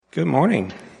Good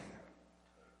morning.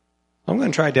 I'm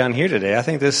going to try down here today. I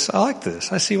like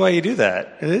this. I see why you do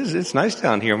that. It's nice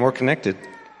down here, more connected.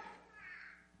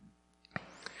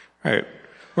 All right.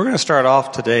 We're going to start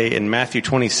off today in Matthew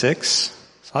 26.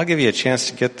 So I'll give you a chance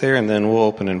to get there and then we'll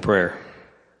open in prayer.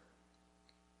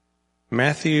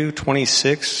 Matthew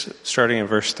 26, starting in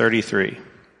verse 33.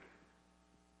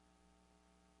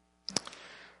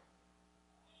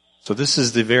 So this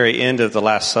is the very end of the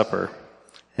Last Supper.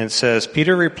 And it says,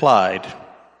 Peter replied,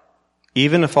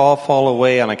 "Even if all fall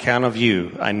away on account of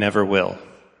you, I never will."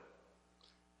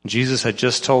 Jesus had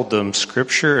just told them,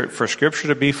 for Scripture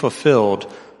to be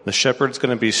fulfilled, the shepherd's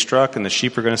going to be struck and the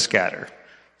sheep are going to scatter.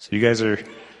 So you guys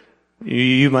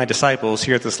you my disciples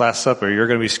here at this Last Supper, you're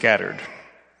going to be scattered.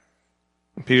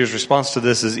 And Peter's response to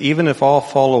this is, "Even if all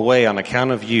fall away on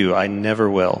account of you, I never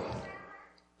will."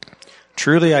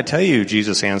 "Truly I tell you,"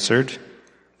 Jesus answered,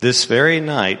 "this very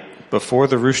night, before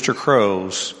the rooster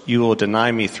crows, you will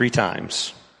deny me 3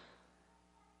 times.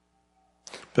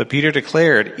 But Peter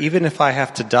declared, "Even if I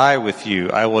have to die with you,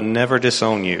 I will never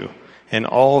disown you." And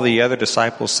all the other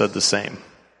disciples said the same.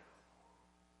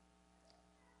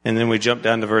 And then we jump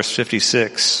down to verse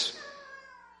 56.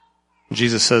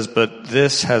 Jesus says, "But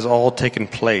this has all taken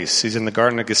place." He's in the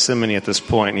Garden of Gethsemane at this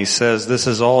point. And he says, "This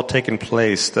has all taken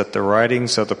place that the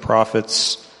writings of the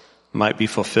prophets might be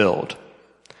fulfilled."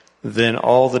 Then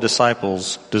all the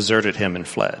disciples deserted him and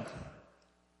fled.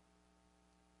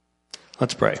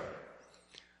 Let's pray.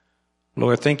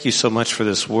 Lord, thank you so much for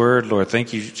this word. Lord,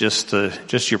 thank you just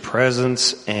your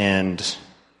presence and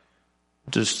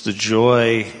just the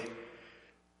joy,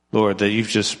 Lord, that you've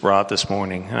just brought this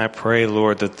morning. And I pray,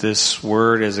 Lord, that this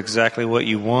word is exactly what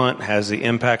you want, has the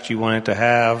impact you want it to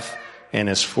have, and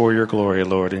is for your glory,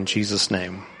 Lord, in Jesus'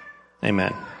 name.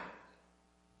 Amen.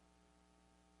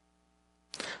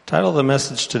 Title of the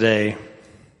message today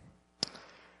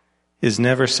is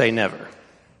Never Say Never.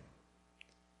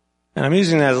 And I'm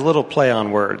using that as a little play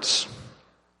on words.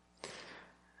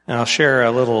 And I'll share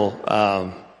a little,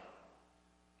 an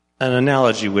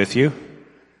analogy with you.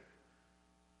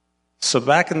 So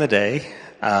back in the day,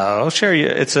 I'll share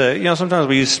you, sometimes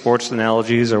we use sports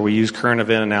analogies or we use current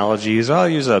event analogies. I'll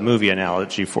use a movie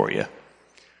analogy for you.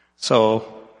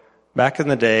 So back in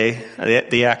the day,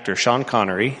 the actor Sean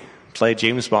Connery played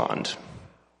James Bond.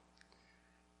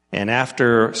 And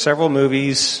after several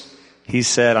movies, he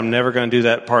said, "I'm never going to do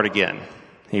that part again."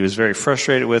 He was very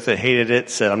frustrated with it, hated it,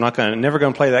 said, "I'm never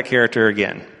going to play that character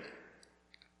again."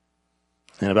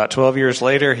 And about 12 years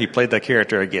later, he played that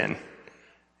character again.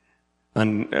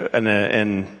 In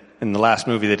the last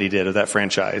movie that he did of that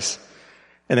franchise.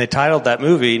 And they titled that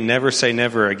movie Never Say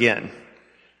Never Again,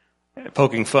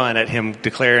 poking fun at him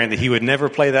declaring that he would never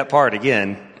play that part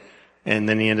again. And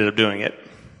then he ended up doing it.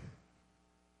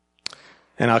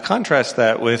 And I'll contrast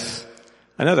that with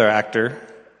another actor,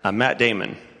 Matt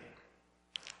Damon.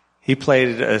 He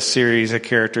played a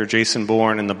character, Jason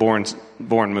Bourne, in the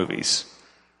Bourne movies.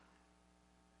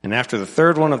 And after the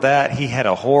third one of that, he had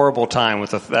a horrible time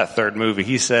with that third movie.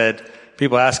 He said,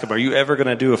 people asked him, "Are you ever going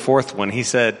to do a fourth one?" He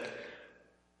said,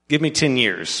 "Give me 10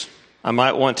 years. I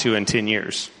might want to in 10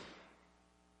 years.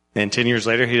 And 10 years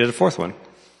later, he did a fourth one.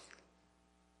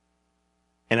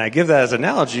 And I give that as an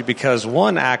analogy because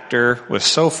one actor was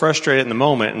so frustrated in the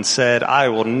moment and said, "I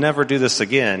will never do this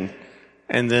again."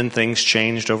 And then things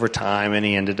changed over time and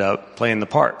he ended up playing the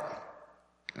part.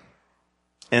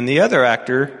 And the other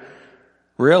actor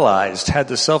had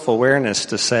the self-awareness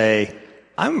to say,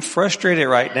 "I'm frustrated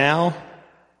right now,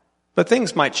 but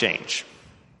things might change.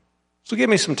 So give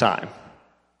me some time.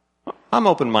 I'm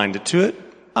open-minded to it.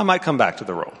 I might come back to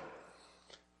the role."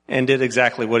 And did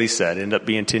exactly what he said, ended up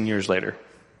being 10 years later.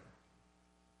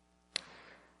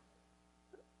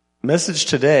 Message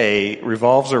today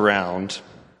revolves around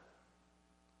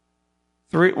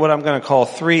what I'm going to call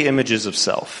 3 images of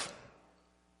self.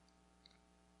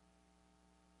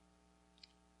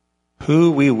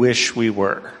 Who we wish we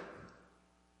were.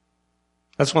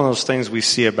 That's one of those things we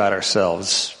see about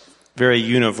ourselves. Very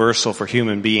universal for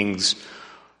human beings.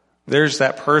 There's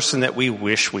that person that we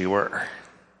wish we were.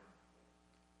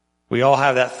 We all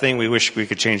have that thing we wish we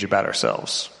could change about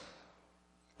ourselves.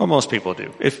 Well, most people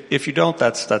do. If you don't,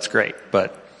 that's great.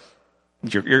 But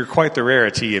you're quite the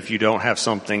rarity if you don't have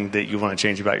something that you want to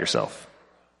change about yourself.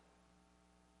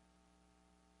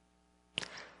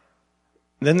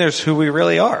 Then there's who we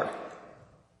really are.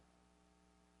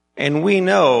 And we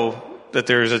know that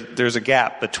there's a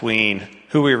gap between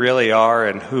who we really are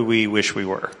and who we wish we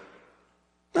were.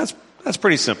 That's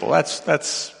pretty simple.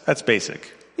 That's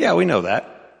basic. Yeah, we know that.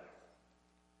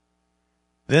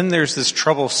 Then there's this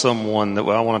troublesome one that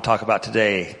I want to talk about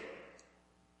today.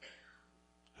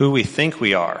 who we think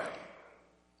we are.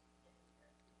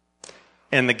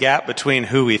 And the gap between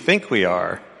who we think we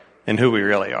are and who we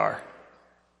really are.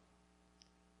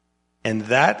 And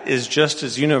that is just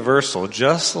as universal,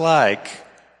 just like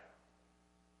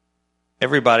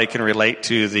everybody can relate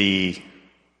to there's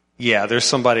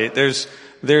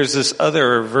this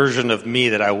other version of me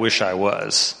that I wish I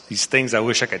was. These things I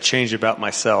wish I could change about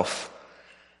myself.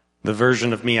 The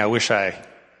version of me I wish I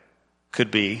could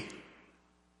be,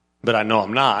 but I know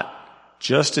I'm not.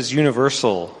 Just as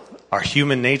universal, our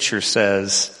human nature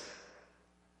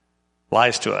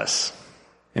lies to us.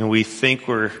 And we think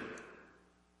we're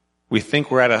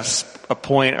at a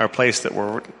point or a place that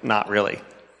we're not really.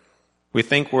 We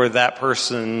think we're that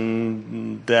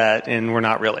person and we're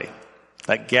not really.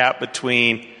 That gap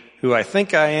between who I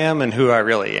think I am and who I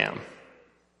really am.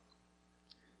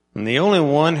 And the only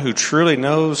one who truly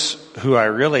knows who I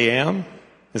really am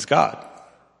is God.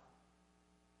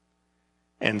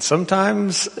 And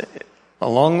sometimes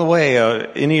along the way,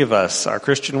 any of us, our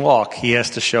Christian walk, He has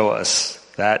to show us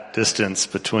that distance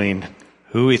between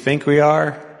who we think we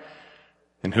are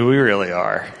and who we really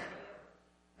are.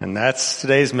 And that's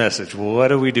today's message. Well, what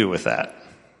do we do with that?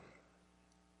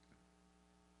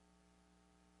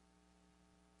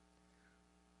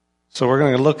 So we're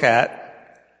going to look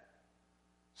at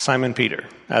Simon Peter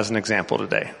as an example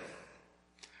today.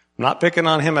 I'm not picking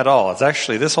on him at all. It's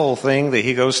actually, this whole thing that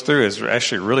he goes through is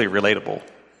actually really relatable.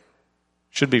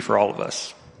 Should be for all of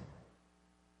us.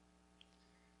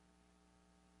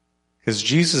 Because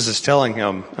Jesus is telling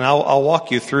him, and I'll walk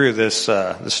you through this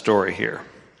story here.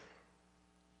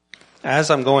 As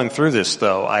I'm going through this,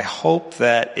 though, I hope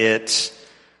that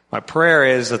my prayer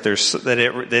is that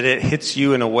it hits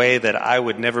you in a way that I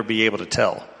would never be able to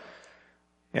tell.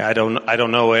 Yeah, I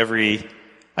don't know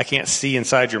I can't see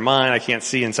inside your mind. I can't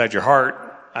see inside your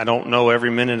heart. I don't know every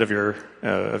minute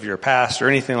of your past or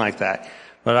anything like that.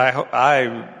 But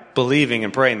I believing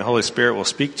and praying the Holy Spirit will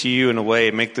speak to you in a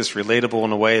way, make this relatable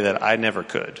in a way that I never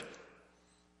could.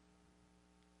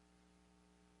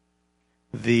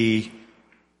 The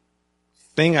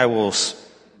thing I will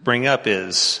bring up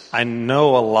is I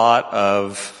know a lot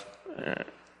of,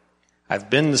 I've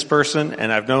been this person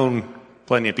and I've known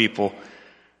plenty of people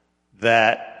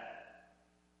that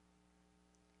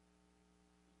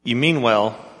you mean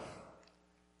well,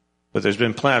 but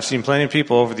I've seen plenty of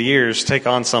people over the years take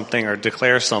on something or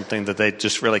declare something that they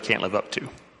just really can't live up to.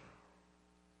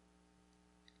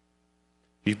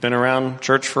 You've been around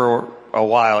church for a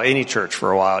while, any church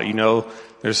for a while, you know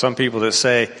there's some people that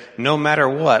say, no matter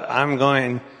what, I'm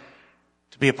going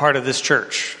to be a part of this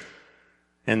church.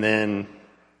 And then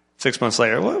 6 months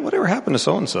later, whatever happened to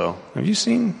so-and-so? Have you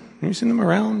seen them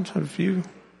around?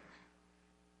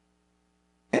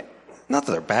 Not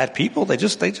that they're bad people. They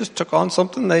just took on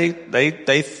something.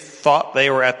 They thought they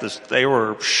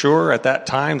were sure at that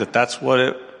time that that's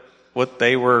what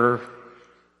they were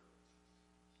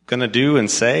going to do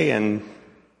and say, and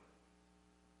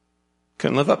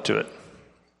couldn't live up to it.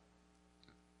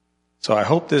 So I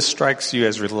hope this strikes you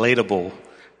as relatable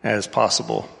as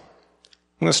possible.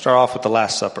 I'm going to start off with the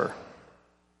Last Supper.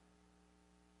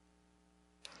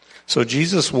 So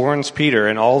Jesus warns Peter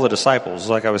and all the disciples,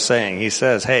 like I was saying. He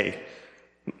says, hey,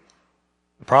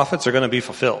 the prophets are going to be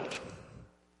fulfilled.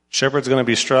 Shepherd's going to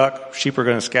be struck. Sheep are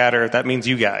going to scatter. That means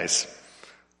you guys.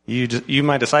 You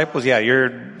my disciples, yeah,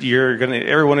 you're going to,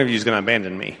 every one of you is going to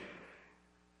abandon me.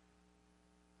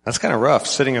 That's kind of rough,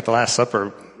 sitting at the Last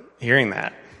Supper, hearing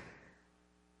that.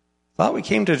 Thought we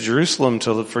came to Jerusalem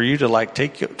for you to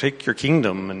take your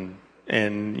kingdom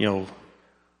and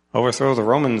overthrow the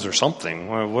Romans or something.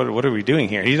 What are we doing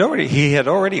here? He had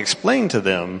already explained to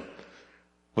them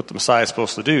what the Messiah is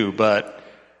supposed to do, but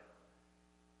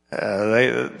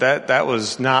that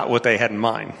was not what they had in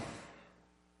mind.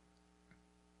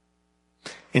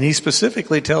 And he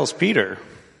specifically tells Peter,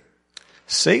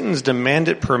 Satan's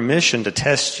demanded permission to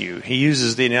test you. He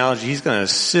uses the analogy, he's going to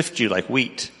sift you like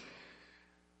wheat.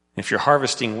 If you're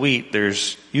harvesting wheat,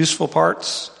 there's useful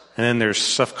parts, and then there's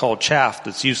stuff called chaff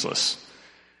that's useless.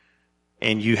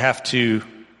 And you have to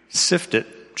sift it,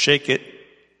 shake it,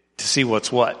 to see what's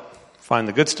what. Find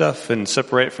the good stuff and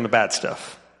separate it from the bad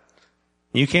stuff.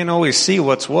 You can't always see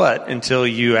what's what until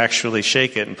you actually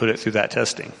shake it and put it through that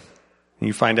testing. And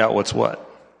you find out what's what.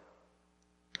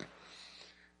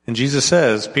 And Jesus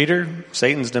says, Peter,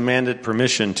 Satan's demanded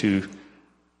permission to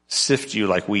sift you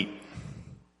like wheat.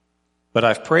 But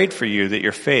I've prayed for you that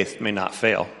your faith may not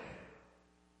fail.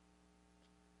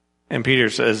 And Peter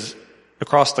says,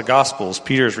 across the Gospels,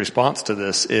 Peter's response to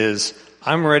this is,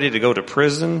 I'm ready to go to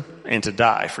prison and to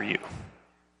die for you.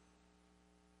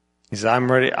 He said,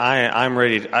 I'm ready. I'm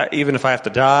ready. Even if I have to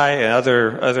die, and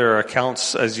other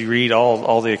accounts, as you read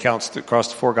all the accounts across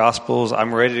the four Gospels,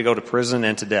 I'm ready to go to prison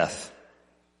and to death.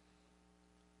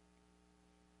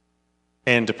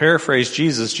 And to paraphrase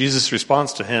Jesus'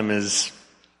 response to him is,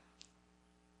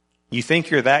 you think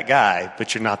you're that guy,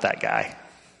 but you're not that guy.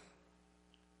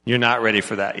 You're not ready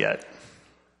for that yet.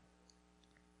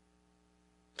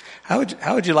 How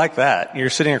would you like that? You're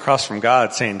sitting across from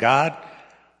God saying, God,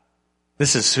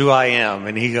 this is who I am.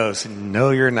 And he goes, no,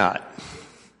 you're not.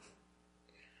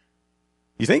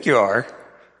 You think you are,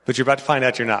 but you're about to find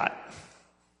out you're not.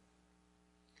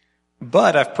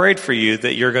 But I've prayed for you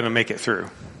that you're going to make it through.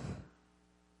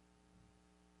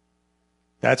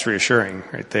 That's reassuring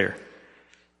right there.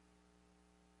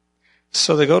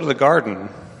 So they go to the Garden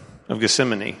of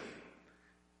Gethsemane,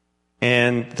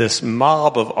 and this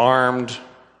mob of armed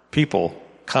people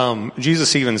come.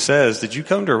 Jesus even says, did you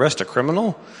come to arrest a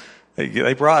criminal?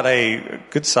 They brought a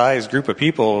good-sized group of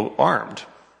people armed.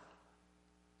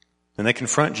 And they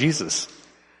confront Jesus.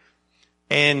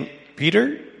 And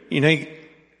Peter,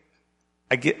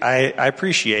 I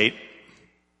appreciate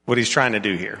what he's trying to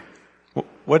do here.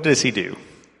 What does he do?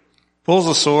 Pulls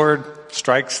a sword,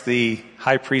 strikes the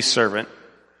high priest's servant,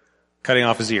 cutting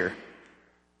off his ear.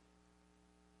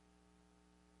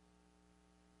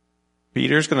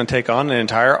 Peter's going to take on an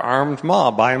entire armed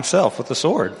mob by himself with a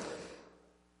sword.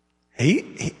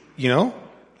 He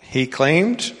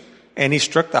claimed and he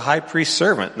struck the high priest's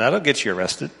servant. That'll get you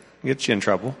arrested, get you in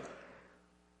trouble.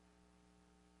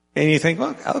 And you think,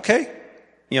 well, okay,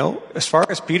 as far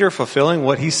as Peter fulfilling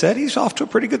what he said, he's off to a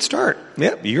pretty good start.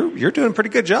 Yep, you're doing a pretty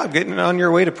good job getting on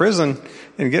your way to prison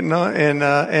and getting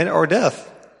on or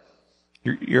death.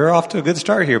 You're off to a good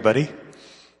start here, buddy.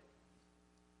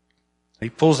 He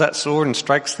pulls that sword and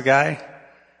strikes the guy.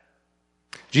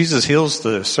 Jesus heals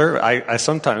the servant.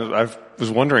 I was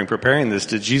wondering, preparing this,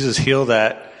 did Jesus heal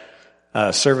that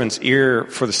servant's ear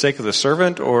for the sake of the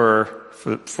servant, or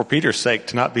for Peter's sake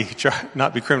to not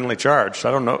be criminally charged?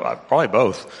 I don't know. Probably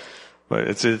both. But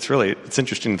it's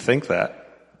interesting to think that.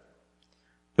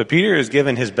 But Peter is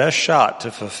given his best shot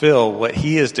to fulfill what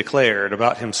he has declared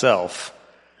about himself.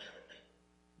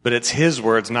 But it's his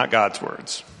words, not God's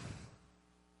words.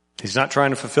 He's not trying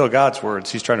to fulfill God's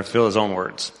words. He's trying to fulfill his own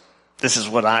words. This is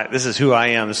who I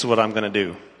am. This is what I'm going to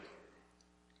do.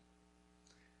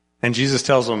 And Jesus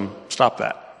tells him, stop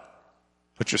that.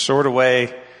 Put your sword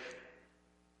away.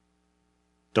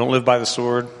 Don't live by the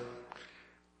sword.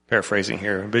 Paraphrasing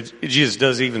here. But Jesus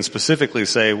does even specifically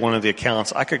say, one of the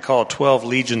accounts, I could call 12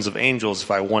 legions of angels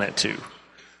if I wanted to. He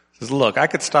says, look, I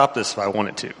could stop this if I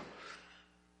wanted to.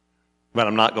 But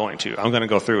I'm not going to. I'm going to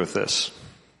go through with this.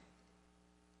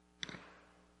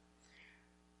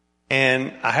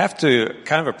 And I have to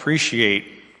kind of appreciate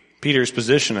Peter's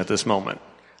position at this moment.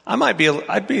 I'd be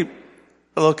a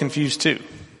little confused too.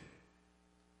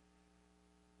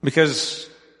 Because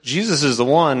Jesus is the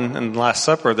one in the Last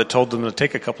Supper that told them to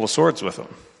take a couple of swords with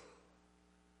them.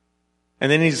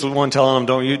 And then he's the one telling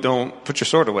them, don't put your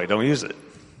sword away, don't use it.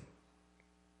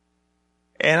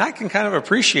 And I can kind of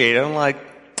appreciate it. I'm like,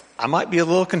 I might be a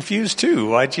little confused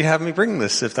too. Why'd you have me bring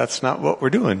this if that's not what we're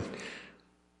doing?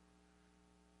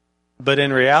 But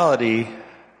in reality,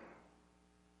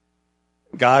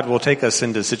 God will take us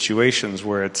into situations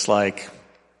where it's like,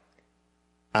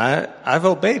 I've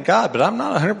obeyed God, but I'm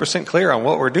not 100% clear on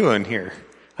what we're doing here.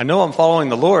 I know I'm following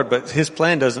the Lord, but his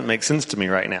plan doesn't make sense to me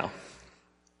right now.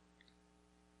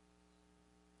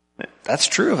 That's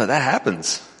true, but that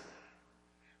happens.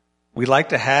 We like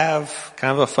to have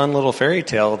kind of a fun little fairy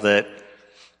tale that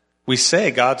we say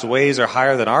God's ways are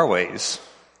higher than our ways.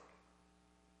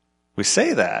 We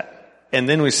say that. And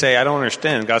then we say, I don't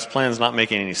understand. God's plan is not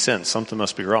making any sense. Something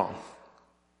must be wrong.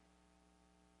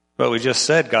 But we just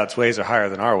said God's ways are higher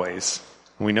than our ways.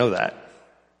 We know that.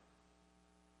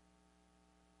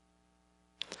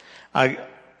 I'm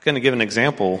going to give an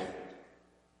example.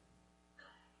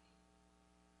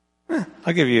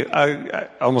 I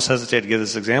almost hesitate to give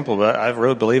this example, but I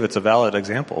really believe it's a valid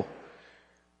example.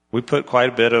 We put quite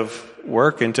a bit of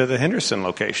work into the Henderson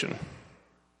location.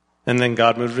 And then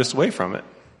God moved us away from it.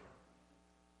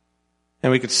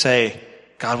 And we could say,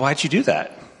 God, why'd you do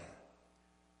that?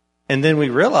 And then we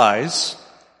realize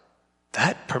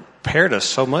that prepared us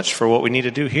so much for what we need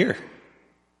to do here.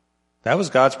 That was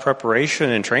God's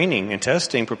preparation and training and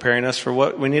testing, preparing us for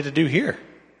what we need to do here.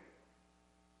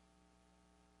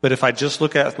 But if I just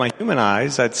look at it with my human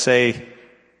eyes, I'd say,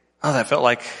 oh, that felt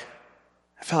like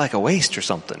a waste or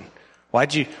something.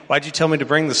 Why'd you tell me to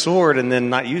bring the sword and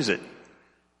then not use it?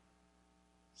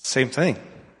 Same thing.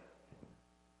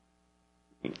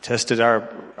 We tested our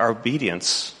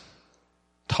obedience.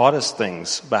 taught us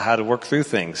things about how to work through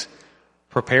things,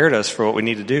 prepared us for what we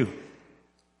need to do.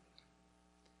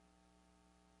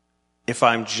 If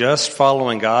I'm just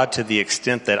following God to the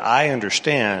extent that I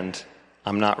understand,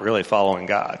 I'm not really following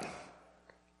God.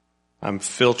 I'm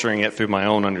filtering it through my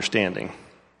own understanding.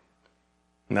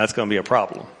 And that's going to be a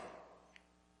problem.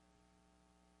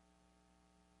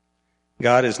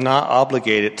 God is not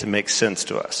obligated to make sense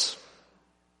to us.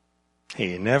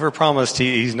 He never promised.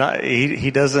 He's not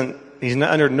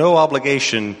under no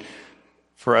obligation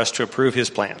for us to approve his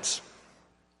plans.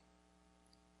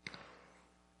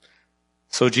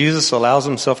 So Jesus allows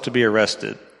himself to be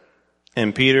arrested.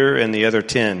 And Peter and the other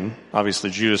 10,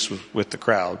 obviously Judas was with the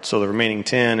crowd, so the remaining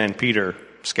 10 and Peter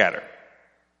scatter.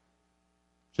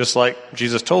 Just like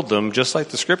Jesus told them, just like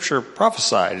the scripture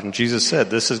prophesied, and Jesus said,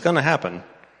 this is going to happen.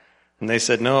 And they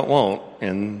said, no, it won't.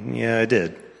 And yeah, it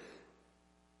did.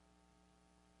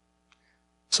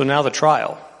 So now the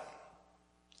trial.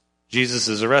 Jesus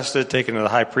is arrested, taken to the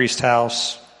high priest's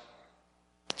house.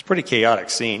 It's a pretty chaotic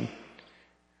scene.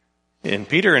 And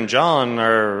Peter and John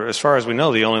are, as far as we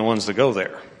know, the only ones to go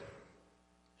there.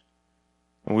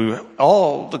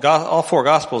 All four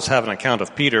Gospels have an account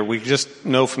of Peter. We just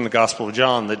know from the Gospel of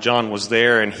John that John was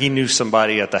there and he knew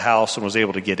somebody at the house and was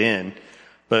able to get in.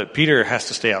 But Peter has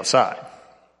to stay outside.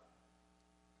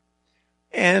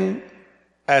 And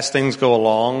as things go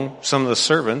along, some of the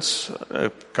servants,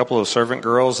 a couple of servant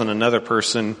girls and another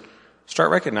person, start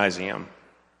recognizing him.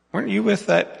 Weren't you with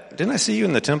that? Didn't I see you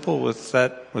in the temple with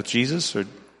Jesus? Or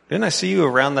didn't I see you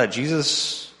around that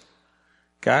Jesus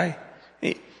guy?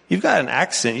 You've got an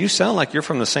accent. You sound like you're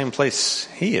from the same place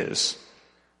he is.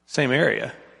 Same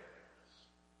area.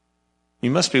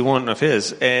 You must be one of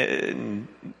his. And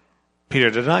Peter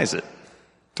denies it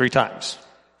 3 times.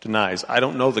 Denies. I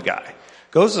don't know the guy.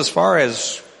 Goes as far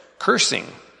as cursing.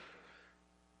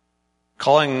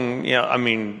 Swearing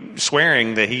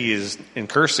that he is, and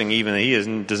cursing even that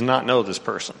he does not know this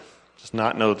person. Does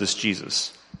not know this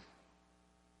Jesus.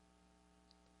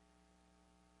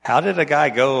 How did a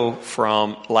guy go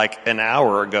from like an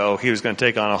hour ago he was going to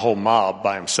take on a whole mob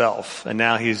by himself, and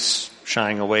now he's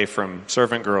shying away from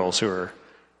servant girls who are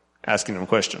asking him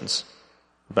questions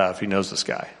about if he knows this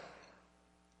guy?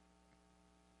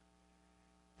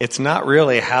 It's not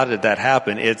really how did that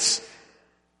happen. It's,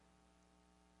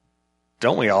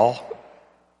 don't we all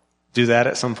do that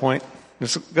at some point?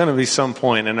 There's going to be some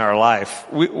point in our life.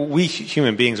 We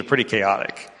human beings are pretty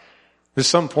chaotic. There's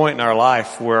some point in our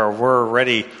life where we're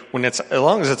ready, as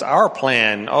long as it's our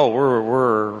plan,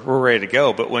 we're ready to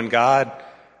go. But when God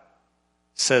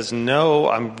says, no,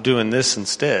 I'm doing this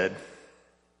instead,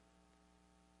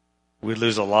 we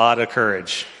lose a lot of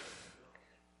courage.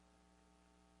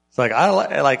 It's like,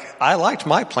 I liked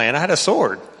my plan. I had a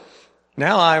sword.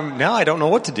 Now I don't know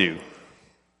what to do.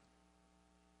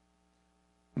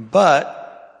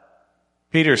 But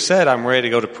Peter said, I'm ready to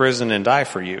go to prison and die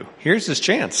for you. Here's his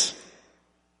chance.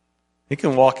 He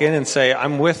can walk in and say,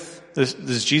 I'm with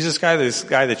this Jesus guy, this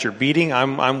guy that you're beating,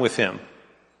 I'm with him.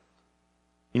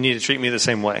 You need to treat me the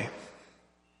same way.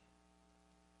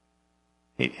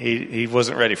 He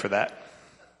wasn't ready for that.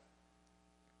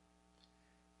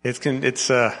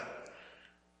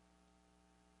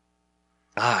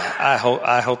 I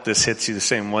hope this hits you the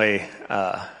same way.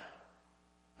 I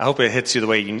hope it hits you the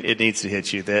way it needs to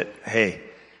hit you, that, hey,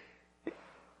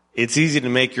 it's easy to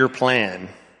make your plan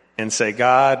and say,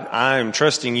 God, I'm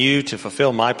trusting you to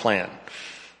fulfill my plan.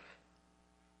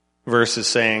 Versus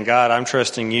saying, God, I'm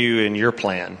trusting you in your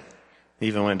plan,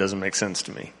 even when it doesn't make sense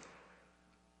to me.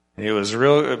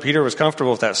 Peter was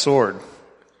comfortable with that sword.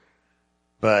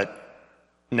 But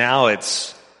now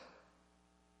it's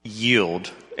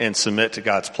yield and submit to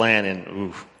God's plan,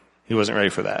 and he wasn't ready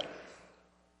for that.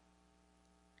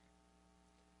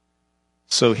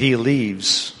 So he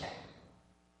leaves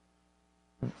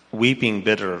weeping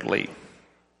bitterly.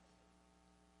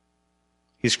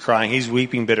 He's crying, he's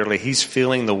weeping bitterly. He's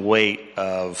feeling the weight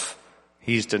of,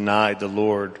 he's denied the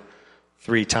Lord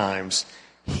 3 times.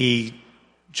 He,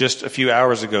 just a few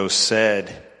hours ago, said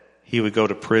he would go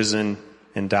to prison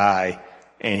and die,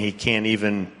 and he can't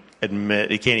even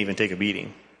take a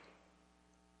beating.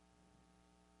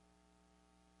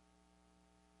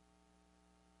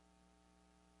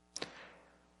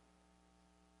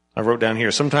 I wrote down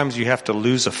here, sometimes you have to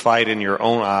lose a fight in your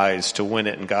own eyes to win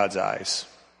it in God's eyes.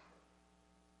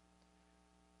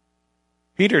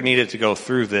 Peter needed to go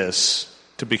through this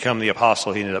to become the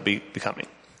apostle he ended up becoming.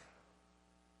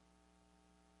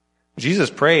 Jesus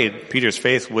prayed Peter's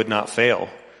faith would not fail.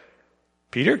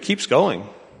 Peter keeps going.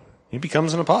 He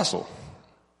becomes an apostle.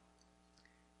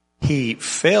 He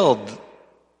failed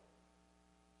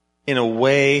in a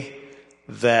way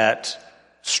that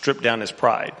stripped down his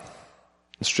pride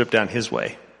and stripped down his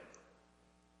way.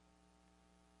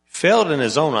 Failed in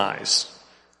his own eyes.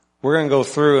 We're going to go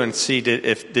through and see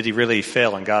did he really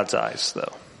fail in God's eyes,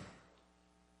 though.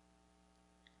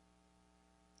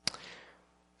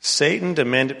 Satan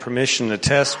demanded permission to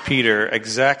test Peter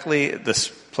exactly at this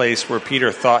place where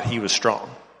Peter thought he was strong.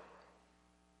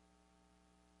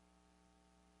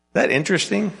 That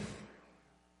interesting?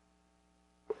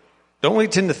 Don't we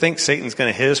tend to think Satan's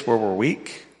going to hit us where we're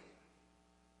weak?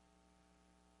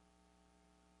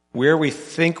 Where we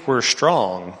think we're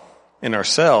strong in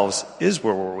ourselves is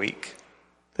where we're weak.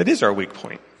 That is our weak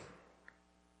point.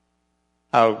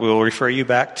 I will refer you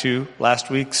back to last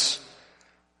week's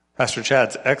Pastor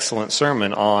Chad's excellent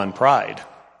sermon on pride.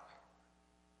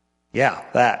 Yeah,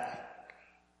 that.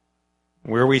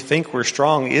 Where we think we're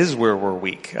strong is where we're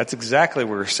weak. That's exactly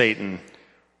where Satan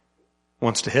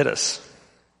wants to hit us.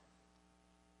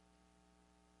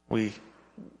 We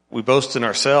boast in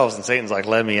ourselves, and Satan's like,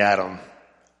 let me at him.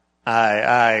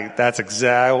 That's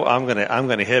exactly, I'm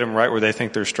gonna hit them right where they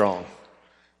think they're strong,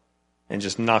 and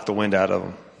just knock the wind out of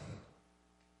them.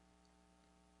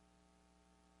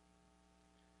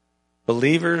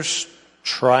 Believers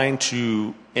trying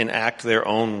to enact their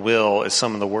own will is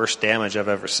some of the worst damage I've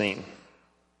ever seen.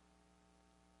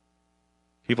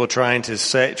 People trying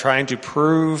to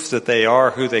prove that they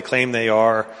are who they claim they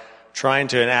are, trying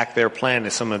to enact their plan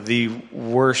is some of the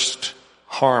worst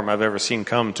harm I've ever seen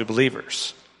come to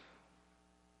believers.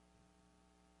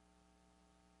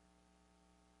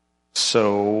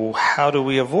 So how do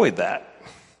we avoid that?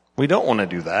 We don't want to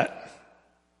do that.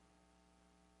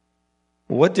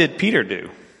 What did Peter do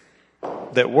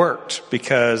that worked?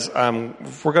 Because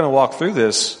if we're going to walk through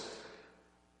this,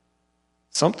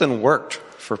 something worked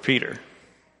for Peter.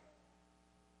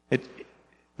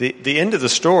 The end of the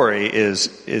story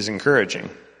is encouraging.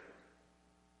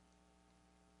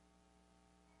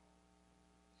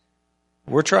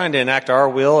 We're trying to enact our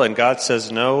will and God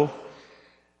says no.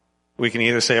 We can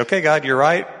either say, okay, God, you're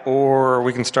right, or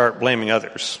we can start blaming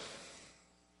others.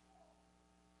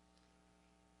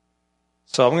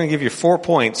 So I'm going to give you 4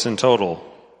 points in total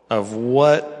of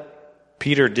what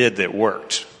Peter did that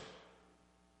worked.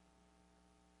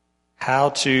 How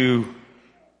to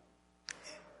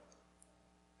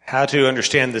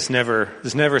understand this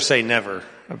never say never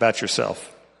about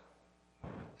yourself.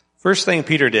 First thing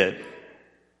Peter did,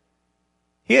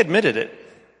 he admitted it.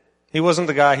 He wasn't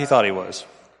the guy he thought he was.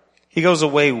 He goes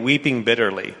away weeping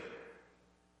bitterly.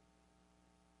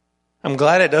 I'm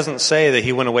glad it doesn't say that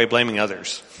he went away blaming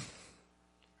others.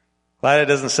 Glad it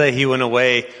doesn't say he went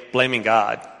away blaming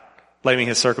God, blaming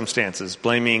his circumstances,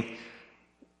 it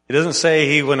doesn't say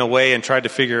he went away and tried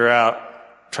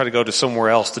to go to somewhere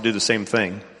else to do the same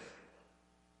thing.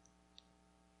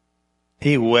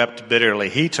 He wept bitterly.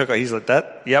 He's like,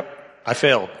 I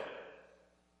failed.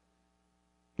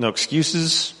 No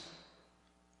excuses.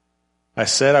 I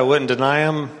said I wouldn't deny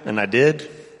him, and I did.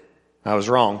 I was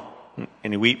wrong.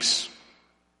 And he weeps.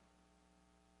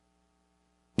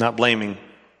 Not blaming.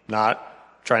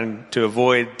 Not trying to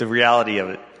avoid the reality of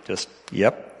it. Just,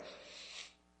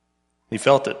 He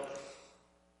felt it.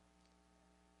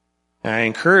 And I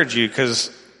encourage you, because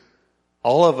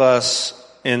all of us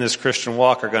in this Christian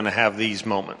walk are going to have these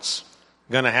moments.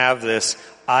 We're going to have this,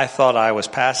 I thought I was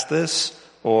past this,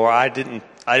 or I didn't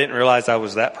realize I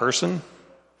was that person.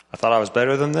 I thought I was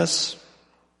better than this.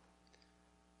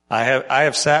 I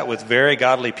have sat with very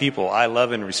godly people I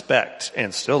love and respect,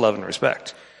 and still love and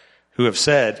respect, who have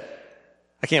said,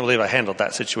 I can't believe I handled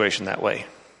that situation that way.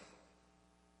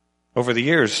 Over the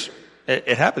years,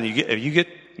 it happened. You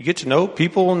get to know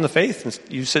people in the faith, and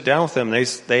you sit down with them.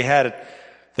 They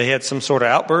had some sort of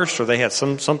outburst, or they had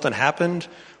something happened,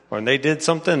 or they did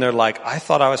something. They're like, I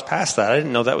thought I was past that. I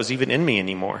didn't know that was even in me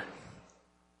anymore.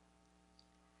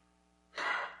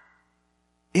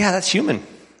 Yeah, that's human.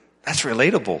 That's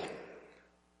relatable.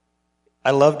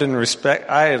 I loved and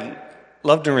respected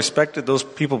those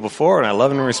people before, and I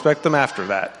love and respect them after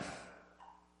that.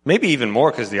 Maybe even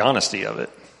more because the honesty of it.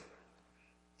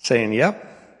 Saying, I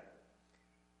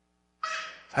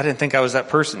didn't think I was that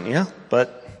person,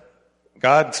 but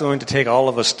God's going to take all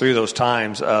of us through those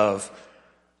times and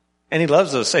He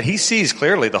loves us. He sees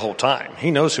clearly the whole time.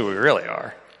 He knows who we really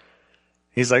are.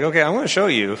 He's like, okay, I'm going to show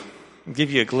you, give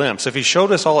you a glimpse. If He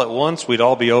showed us all at once, we'd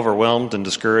all be overwhelmed and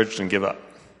discouraged and give up.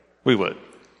 We would.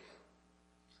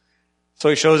 So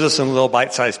He shows us in little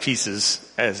bite-sized pieces,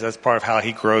 as that's part of how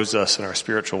He grows us in our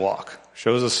spiritual walk.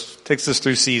 Takes us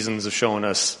through seasons of showing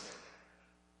us,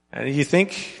 and you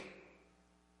think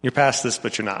you're past this,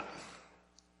 but you're not.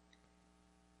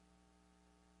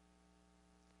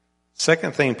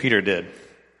 Second thing Peter did,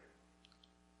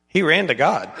 he ran to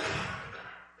God.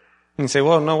 And you say,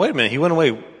 well, no, wait a minute. He went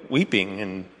away weeping,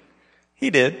 and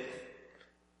he did.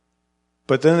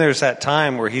 But then there's that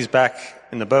time where he's back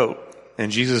in the boat,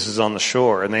 and Jesus is on the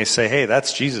shore, and they say, hey,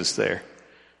 that's Jesus there.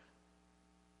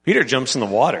 Peter jumps in the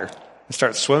water and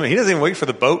starts swimming. He doesn't even wait for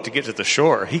the boat to get to the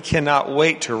shore. He cannot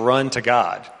wait to run to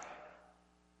God.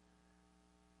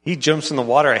 He jumps in the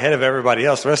water ahead of everybody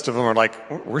else. The rest of them are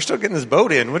like, we're still getting this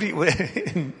boat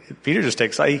in. Peter just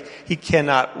takes, he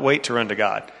cannot wait to run to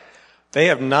God. They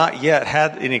have not yet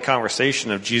had any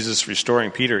conversation of Jesus restoring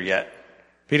Peter yet.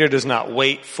 Peter does not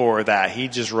wait for that. He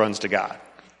just runs to God.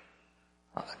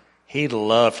 He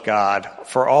loved God.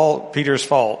 For all Peter's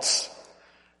faults,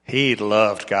 he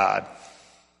loved God.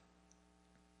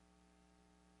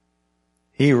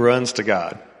 He runs to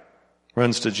God,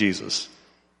 runs to Jesus.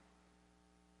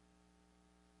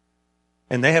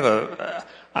 And they have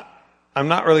I'm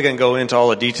not really going to go into all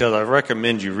the details. I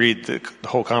recommend you read the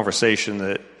whole conversation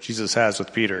that Jesus has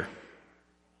with Peter.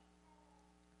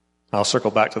 I'll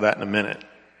circle back to that in a minute.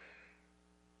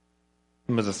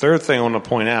 But the third thing I want to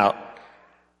point out,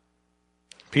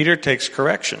 Peter takes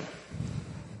correction.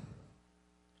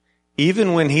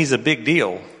 Even when he's a big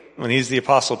deal, when he's the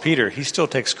Apostle Peter, he still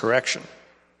takes correction.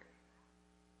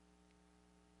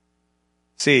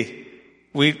 See,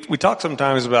 we talk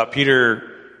sometimes about Peter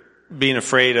being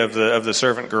afraid of the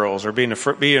servant girls, or being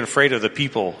afraid of the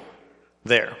people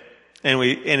there, and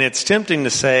it's tempting to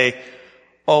say,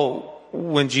 oh,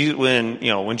 when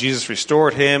Jesus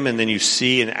restored him, and then you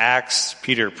see in Acts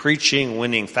Peter preaching,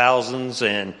 winning thousands,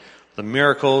 and the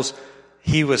miracles,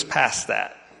 he was past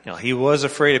that. He was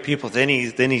afraid of people. Then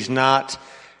he's not.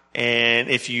 And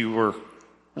if you were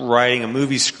writing a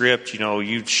movie script,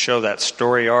 you'd show that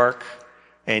story arc,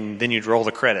 and then you'd roll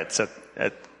the credits at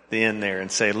the end there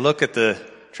and say, look at the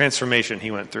transformation he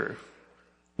went through.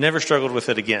 Never struggled with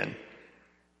it again.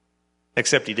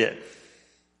 Except he did.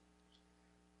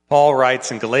 Paul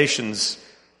writes in Galatians,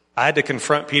 I had to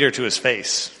confront Peter to his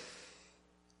face.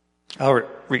 I'll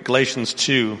read Galatians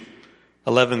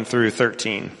 2:11 through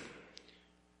 13.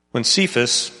 When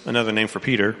Cephas, another name for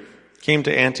Peter, came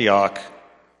to Antioch,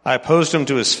 I opposed him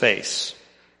to his face,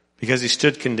 because he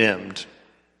stood condemned.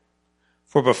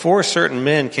 For before certain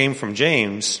men came from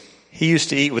James, he used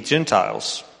to eat with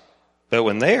Gentiles. But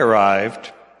when they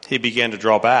arrived, he began to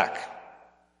draw back,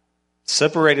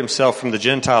 separate himself from the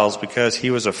Gentiles, because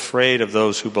he was afraid of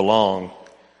those who belong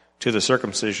to the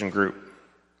circumcision group.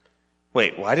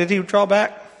 Wait, why did he draw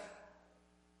back?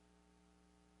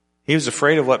 He was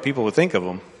afraid of what people would think of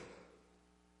him.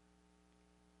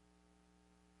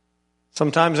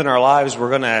 Sometimes in our lives, we're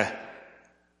going to,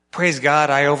 praise God,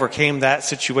 I overcame that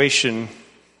situation.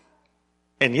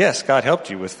 And yes, God helped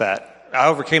you with that. I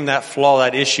overcame that flaw,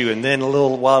 that issue, and then a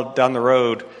little while down the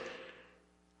road,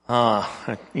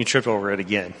 you trip over it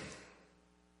again.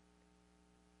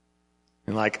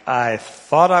 And I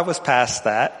thought I was past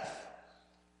that,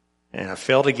 and I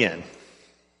failed again.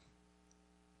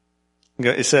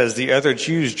 It says, the other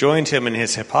Jews joined him in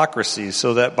his hypocrisy,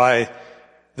 so that by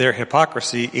their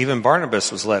hypocrisy, even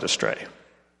Barnabas was led astray.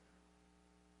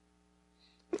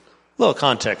 Little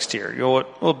context here.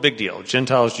 Well, big deal.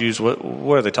 Gentiles, Jews,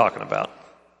 what are they talking about?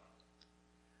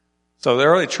 So the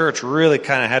early church really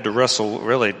kind of had to wrestle,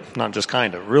 really, not just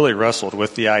kind of, really wrestled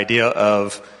with the idea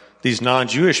of these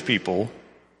non-Jewish people,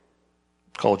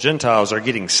 called Gentiles, are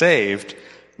getting saved.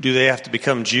 Do they have to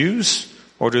become Jews,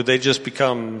 or do they just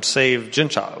become saved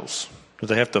Gentiles? Do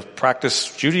they have to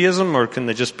practice Judaism, or can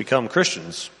they just become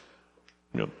Christians?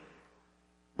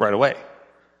 Right away.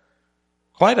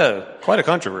 Quite a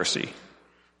controversy.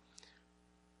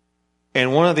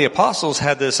 And one of the apostles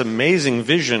had this amazing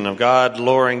vision of God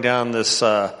lowering down this,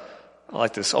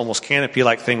 this almost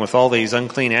canopy-like thing with all these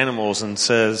unclean animals, and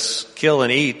says, kill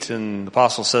and eat. And the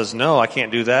apostle says, no, I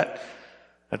can't do that.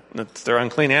 They're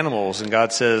unclean animals. And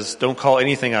God says, don't call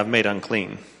anything I've made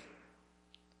unclean.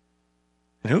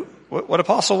 And what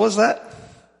apostle was that?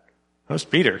 That was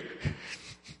Peter.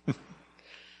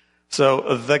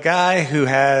 So the guy the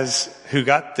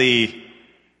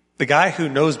guy who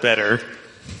knows better,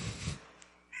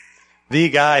 the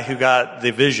guy who got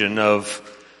the vision of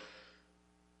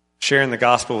sharing the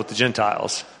gospel with the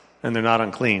Gentiles, and they're not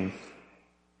unclean.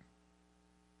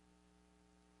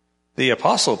 The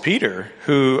apostle Peter,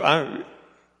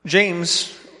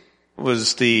 James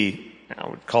was I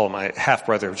would call him my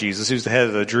half-brother of Jesus. He was the head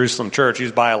of the Jerusalem church. He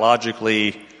was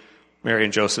biologically Mary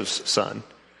and Joseph's son.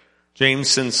 James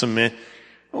sends some men.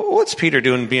 What's Peter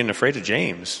doing being afraid of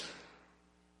James?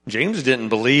 James didn't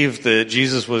believe that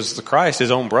Jesus was the Christ. His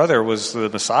own brother was the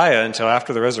Messiah until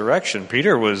after the resurrection.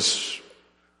 Peter was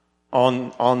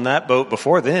on that boat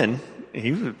before then.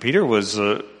 Peter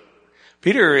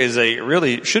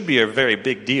should be a very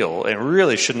big deal and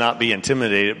really should not be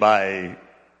intimidated by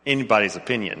anybody's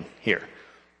opinion here.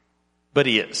 But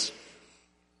he is.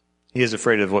 He is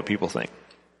afraid of what people think.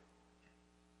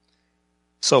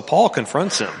 So Paul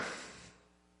confronts him.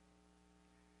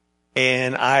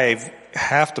 And I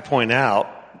have to point out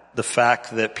the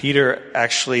fact that Peter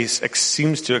actually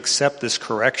seems to accept this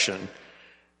correction.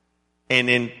 And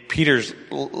in Peter's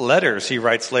letters, he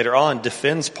writes later on,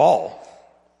 defends Paul.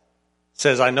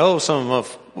 Says, I know some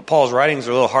of Paul's writings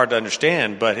are a little hard to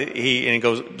understand, but he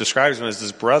describes him as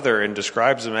his brother and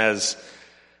describes him as,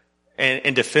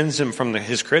 and defends him from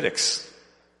his critics.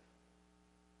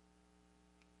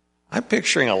 I'm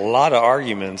picturing a lot of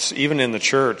arguments, even in the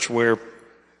church,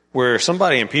 where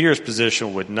somebody in Peter's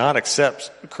position would not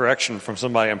accept correction from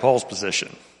somebody in Paul's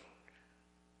position.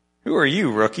 Who are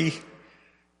you, rookie?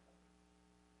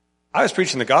 I was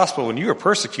preaching the gospel when you were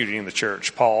persecuting the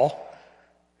church, Paul.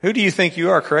 Who do you think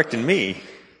you are correcting me?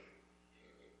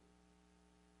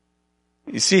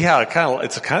 You see how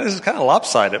this is kind of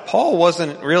lopsided. Paul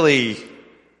wasn't really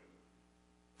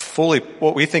fully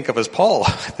what we think of as Paul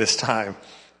at this time.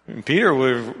 And Peter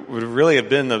would really have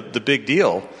been the big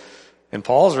deal. And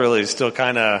Paul's really still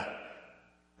kind of,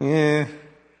 I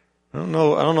don't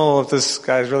know if this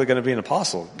guy's really going to be an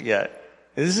apostle yet.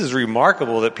 This is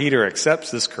remarkable that Peter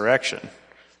accepts this correction.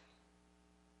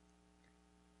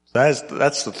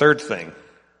 That's the third thing.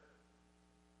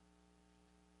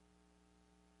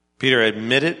 Peter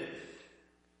admitted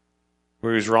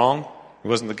where he was wrong. He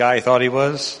wasn't the guy he thought he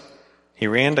was. He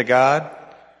ran to God.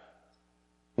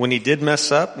 When he did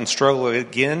mess up and struggle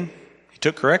again, he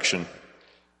took correction.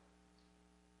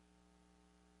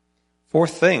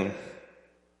 Fourth thing,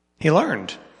 he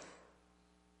learned.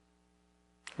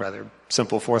 Rather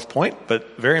simple fourth point,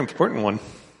 but very important one.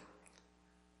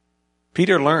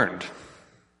 Peter learned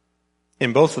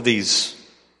in both of these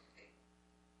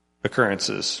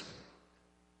occurrences.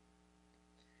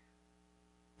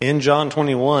 In John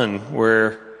 21,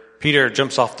 where Peter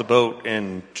jumps off the boat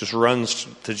and just runs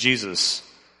to Jesus,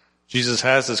 Jesus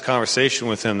has this conversation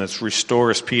with him that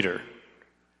restores Peter.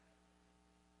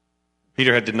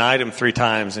 Peter had denied him 3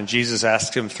 times, and Jesus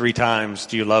asked him 3 times,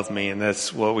 "Do you love me?" And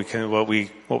that's what we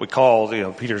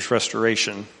call, Peter's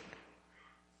restoration.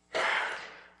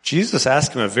 Jesus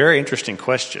asked him a very interesting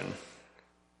question,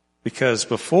 because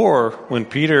before, when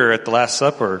Peter at the Last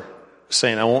Supper was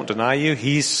saying, "I won't deny you,"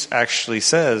 he actually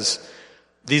says,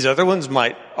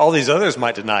 all these others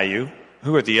might deny you.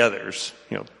 Who are the others?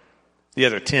 The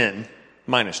other 10,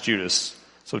 minus Judas,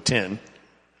 so 10.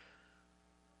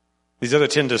 These other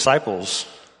 10 disciples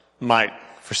might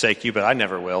forsake you, but I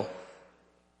never will.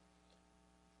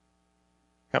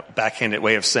 A backhanded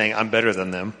way of saying I'm better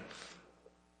than them.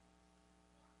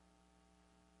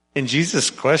 In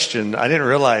Jesus' question, I didn't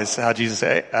realize how Jesus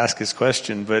asked his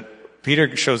question, but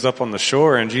Peter shows up on the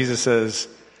shore and Jesus says,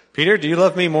 "Peter, do you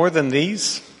love me more than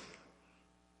these?"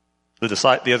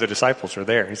 The other disciples are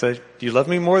there. He said, "Do you love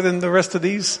me more than the rest of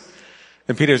these?"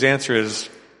 And Peter's answer is,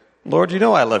 "Lord, you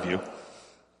know I love you."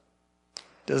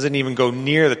 Doesn't even go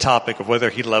near the topic of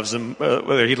whether he loves them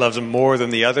more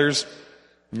than the others.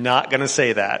 Not going to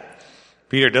say that.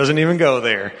 Peter doesn't even go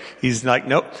there. He's like,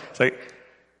 nope. It's like,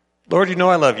 "Lord, you know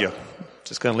I love you."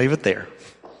 Just going to leave it there.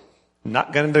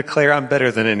 Not going to declare I'm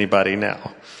better than anybody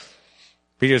now.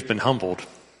 Peter's been humbled.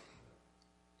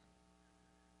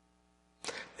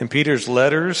 And Peter's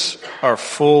letters are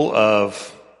full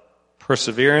of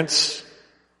perseverance,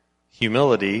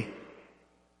 humility,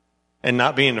 and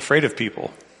not being afraid of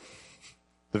people.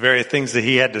 The very things that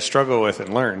he had to struggle with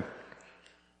and learn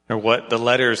are what the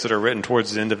letters that are written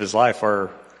towards the end of his life are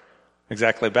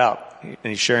exactly about. And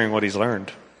he's sharing what he's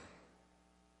learned.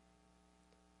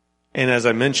 And as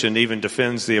I mentioned, even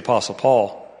defends the Apostle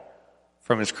Paul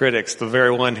from his critics, the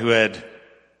very one who had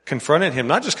confronted him,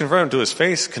 not just confronted him to his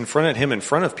face, confronted him in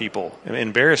front of people, and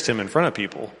embarrassed him in front of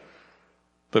people.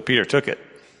 But Peter took it.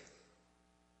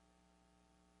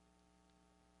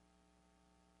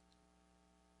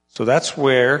 So that's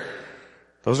where,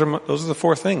 those are the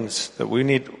 4 things that we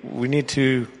need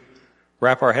to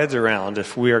wrap our heads around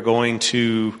if we are going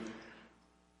to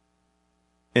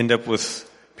end up with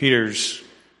Peter's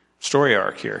story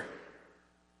arc here.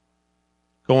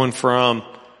 Going from,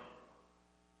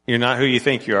 "You're not who you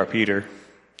think you are, Peter,"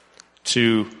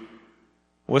 to,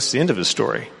 what's the end of his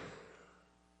story?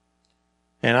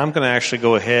 And I'm going to actually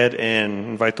go ahead and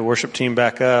invite the worship team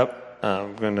back up.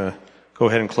 I'm going to go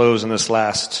ahead and close in this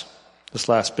last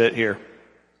bit here.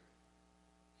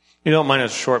 You don't mind a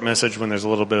short message when there's a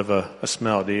little bit of a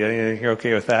smell, do you? You're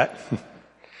okay with that?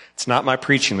 It's not my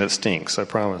preaching that stinks, I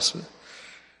promise.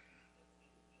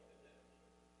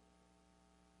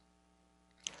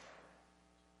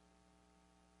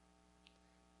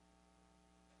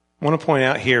 I want to point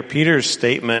out here, Peter's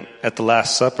statement at the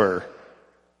Last Supper,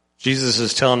 Jesus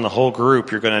is telling the whole group,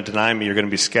 you're going to deny me, you're going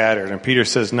to be scattered. And Peter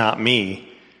says, not me.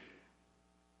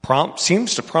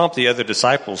 Seems to prompt the other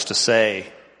disciples to say,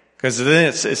 because then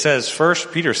it says,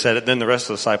 first Peter said it, then the rest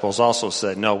of the disciples also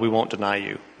said, no, we won't deny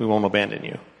you. We won't abandon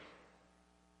you.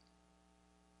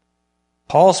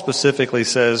 Paul specifically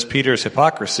says Peter's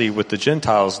hypocrisy with the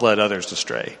Gentiles led others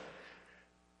astray.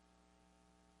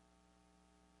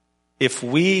 If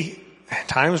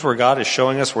times where God is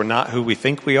showing us we're not who we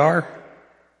think we are,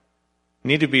 we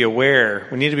need to be aware,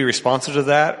 we need to be responsive to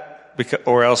that,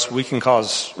 or else we can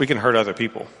hurt other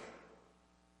people.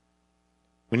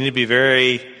 We need to be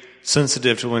very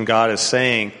sensitive to when God is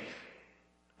saying,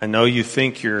 I know you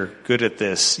think you're good at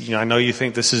this. I know you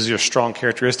think this is your strong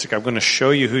characteristic. I'm going to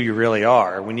show you who you really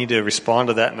are. We need to respond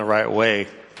to that in the right way,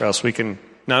 or else we can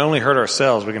not only hurt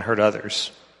ourselves, we can hurt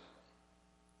others.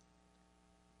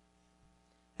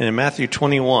 And in Matthew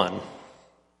 21,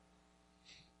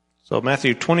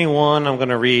 Matthew 21, I'm going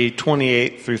to read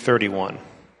 28 through 31.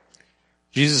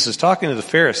 Jesus is talking to the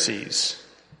Pharisees.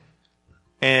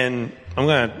 And I'm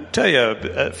going to tell you,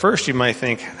 at first you might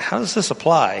think, how does this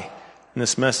apply in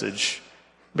this message?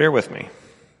 Bear with me.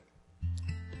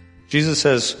 Jesus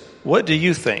says, what do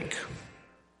you think?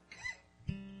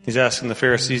 He's asking the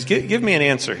Pharisees, give me an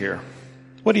answer here.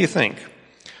 What do you think?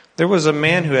 There was a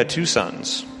man who had 2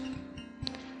 sons.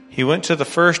 He went to the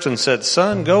first and said,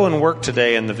 son, go and work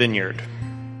today in the vineyard.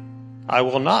 I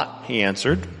will not, he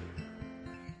answered.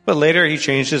 But later he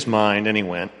changed his mind and he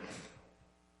went.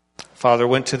 Father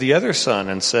went to the other son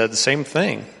and said the same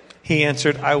thing. He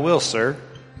answered, I will, sir.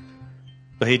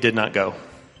 But he did not go.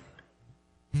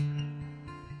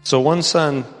 So one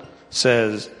son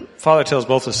says, father tells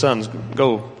both his sons,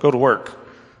 go to work.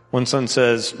 One son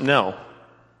says, no,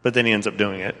 but then he ends up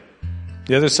doing it.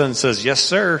 The other son says, yes,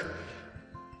 sir.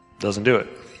 Doesn't do it.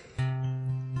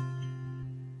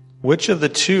 Which of the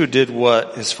 2 did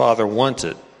what his father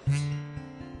wanted?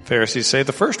 Pharisees say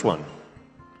the first one.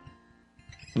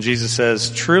 And Jesus says,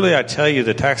 truly I tell you,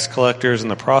 the tax collectors and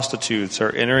the prostitutes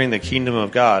are entering the kingdom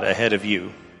of God ahead of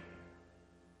you.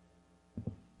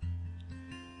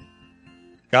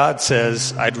 God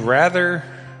says, I'd rather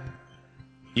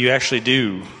you actually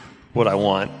do what I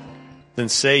want than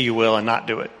say you will and not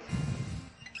do it.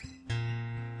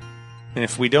 And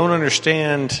if we don't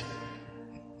understand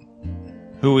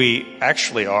who we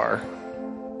actually are,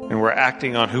 and we're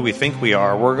acting on who we think we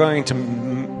are, we're going to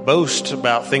boast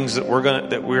about things that we're gonna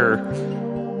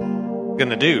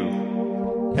do,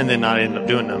 and then not end up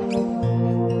doing them.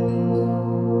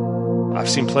 I've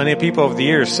seen plenty of people over the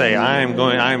years say,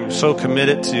 I'm so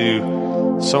committed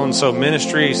to so-and-so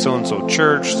ministry, so-and-so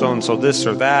church, so-and-so this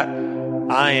or that.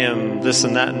 I am this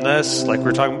and that and this, like we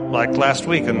were talking like last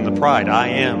week in the pride. I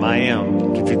am.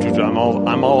 I'm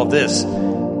all of this,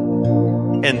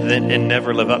 and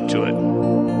never live up to it.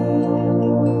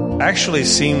 Actually,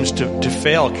 seems to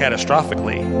fail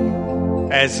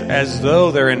catastrophically, as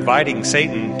though they're inviting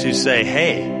Satan to say,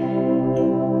 "Hey,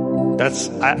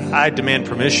 I demand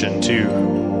permission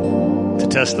to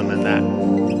test them in that."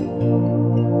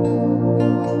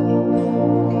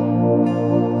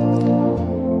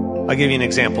 I'll give you an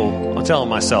example. I'll tell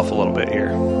myself a little bit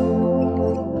here.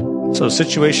 So a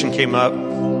situation came up,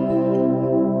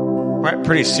 right?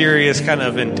 Pretty serious, kind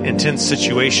of intense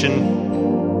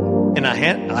situation, and I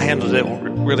handled it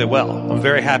really well. I'm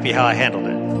very happy how I handled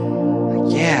it.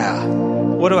 Yeah.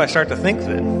 What do I start to think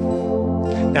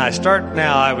then? Now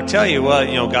I would tell you,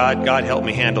 well, God helped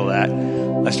me handle that.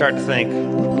 I start to think,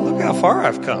 look how far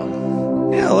I've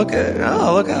come. Yeah, look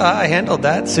how I handled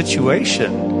that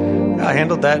situation. I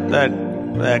handled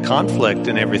that conflict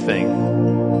and everything.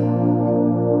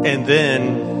 And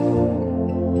then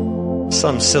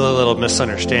some silly little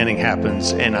misunderstanding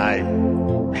happens and I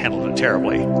handled it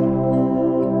terribly.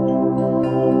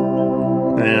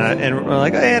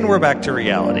 And we're back to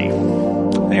reality.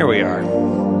 There we are.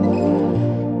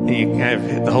 And you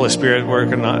have the Holy Spirit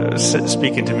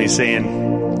speaking to me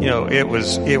saying, it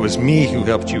was me who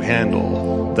helped you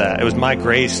handle that. It was my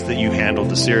grace that you handled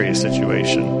the serious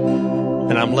situation.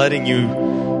 And I'm letting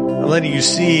you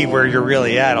see where you're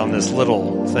really at on this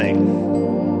little thing.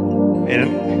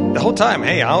 And the whole time,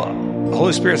 hey, the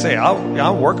Holy Spirit say,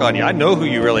 I'll work on you. I know who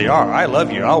you really are. I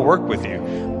love you. I'll work with you.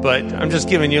 But I'm just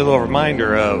giving you a little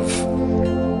reminder of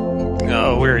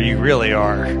where you really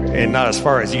are, and not as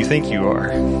far as you think you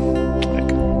are.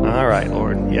 Like, all right,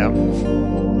 Lord. Yep.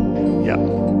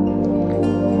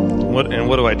 What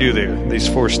do I do there? These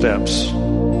 4 steps.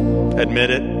 Admit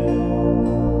it.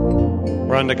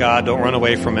 Run to God. Don't run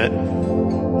away from it.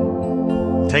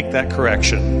 Take that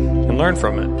correction and learn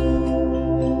from it.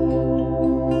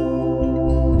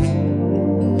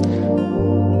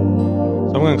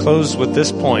 So I'm going to close with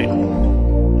this point.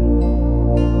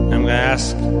 I'm going to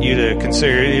ask you to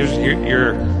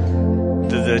consider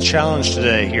the challenge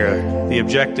today here, the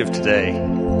objective today.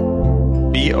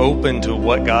 Be open to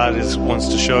what God wants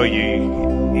to show you.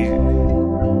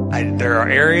 There are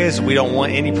areas we don't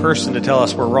want any person to tell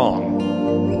us we're wrong.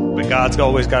 But God's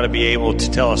always got to be able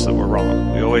to tell us that we're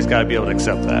wrong. We always got to be able to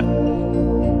accept that.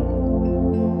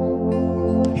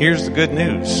 Here's the good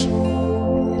news.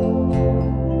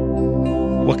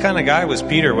 What kind of guy was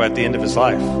Peter at the end of his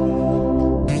life?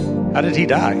 How did he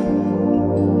die?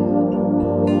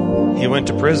 He went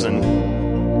to prison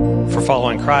for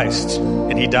following Christ,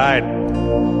 and he died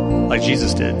like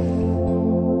Jesus did.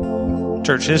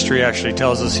 Church history actually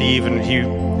tells us he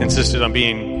insisted on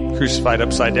being crucified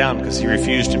upside down because he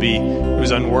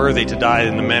was unworthy to die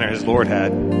in the manner his Lord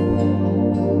had.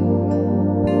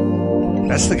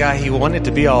 That's the guy he wanted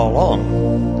to be all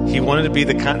along. He wanted to be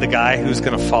the guy who's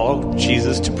going to follow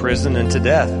Jesus to prison and to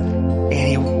death. And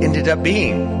he ended up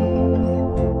being.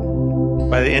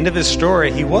 By the end of his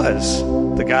story, he was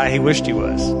the guy he wished he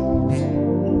was.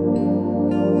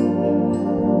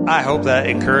 I hope that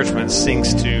encouragement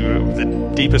sinks to the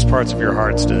deepest parts of your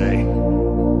hearts today.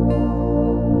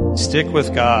 Stick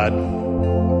with God.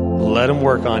 Let Him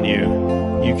work on you.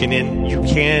 You can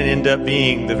end up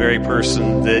being the very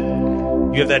person that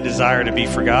you have that desire to be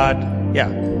for God. Yeah,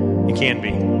 you can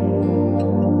be.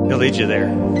 He'll lead you there.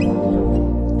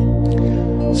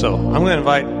 So I'm going to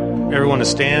invite everyone to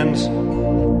stand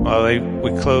while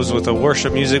we close with the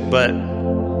worship music. But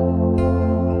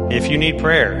if you need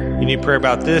prayer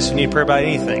about this, you need prayer about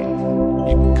anything,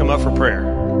 you can come up for prayer.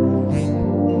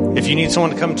 If you need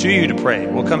someone to come to you to pray,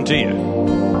 we'll come to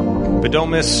you. But don't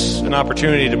miss an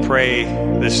opportunity to pray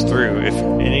this through. If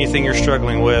anything you're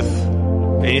struggling with,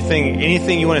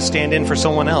 anything you want to stand in for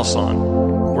someone else on,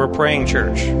 we're a praying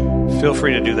church. Feel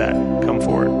free to do that. Come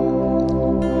forward.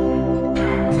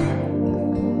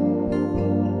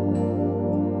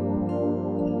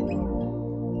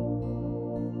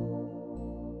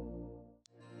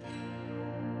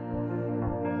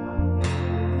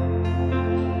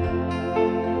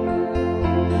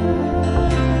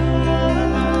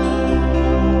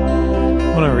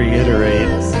 I want to reiterate,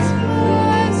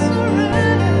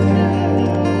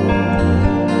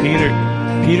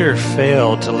 Peter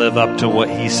failed to live up to what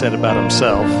he said about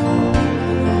himself.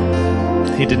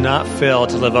 He did not fail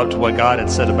to live up to what God had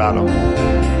said about him.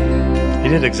 He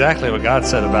did exactly what God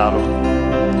said about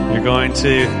him. You're going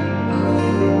to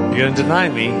deny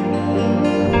me,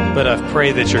 but I've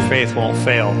prayed that your faith won't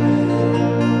fail.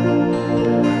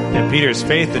 And Peter's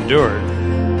faith endured.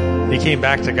 He came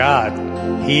back to God.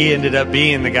 He ended up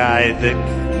being the guy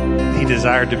that he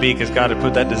desired to be because God had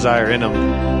put that desire in him.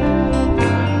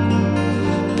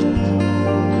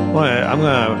 I'm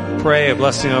going to pray a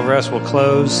blessing over us. We'll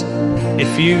close.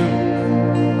 If you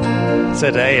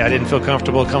said, hey, I didn't feel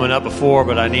comfortable coming up before,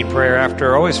 but I need prayer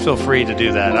after, always feel free to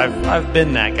do that. I've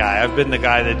been that guy. I've been the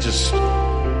guy that just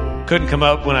couldn't come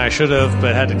up when I should have,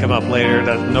 but had to come up later.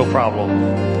 That's no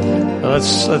problem.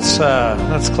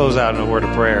 Let's close out in a word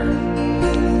of prayer.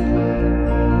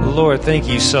 Lord, thank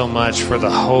you so much for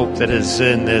the hope that is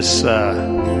in this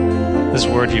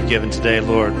word you've given today,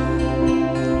 Lord.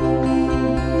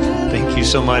 Thank you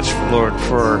so much, Lord,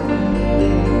 for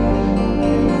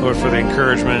the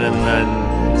encouragement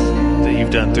and that you've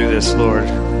done through this, Lord.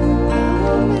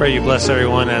 Pray you bless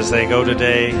everyone as they go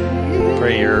today.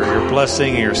 Pray your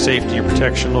blessing, your safety, your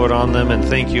protection, Lord, on them. And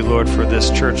thank you, Lord, for this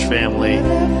church family.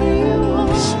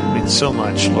 It means so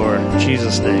much, Lord. In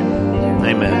Jesus' name,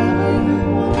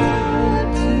 amen.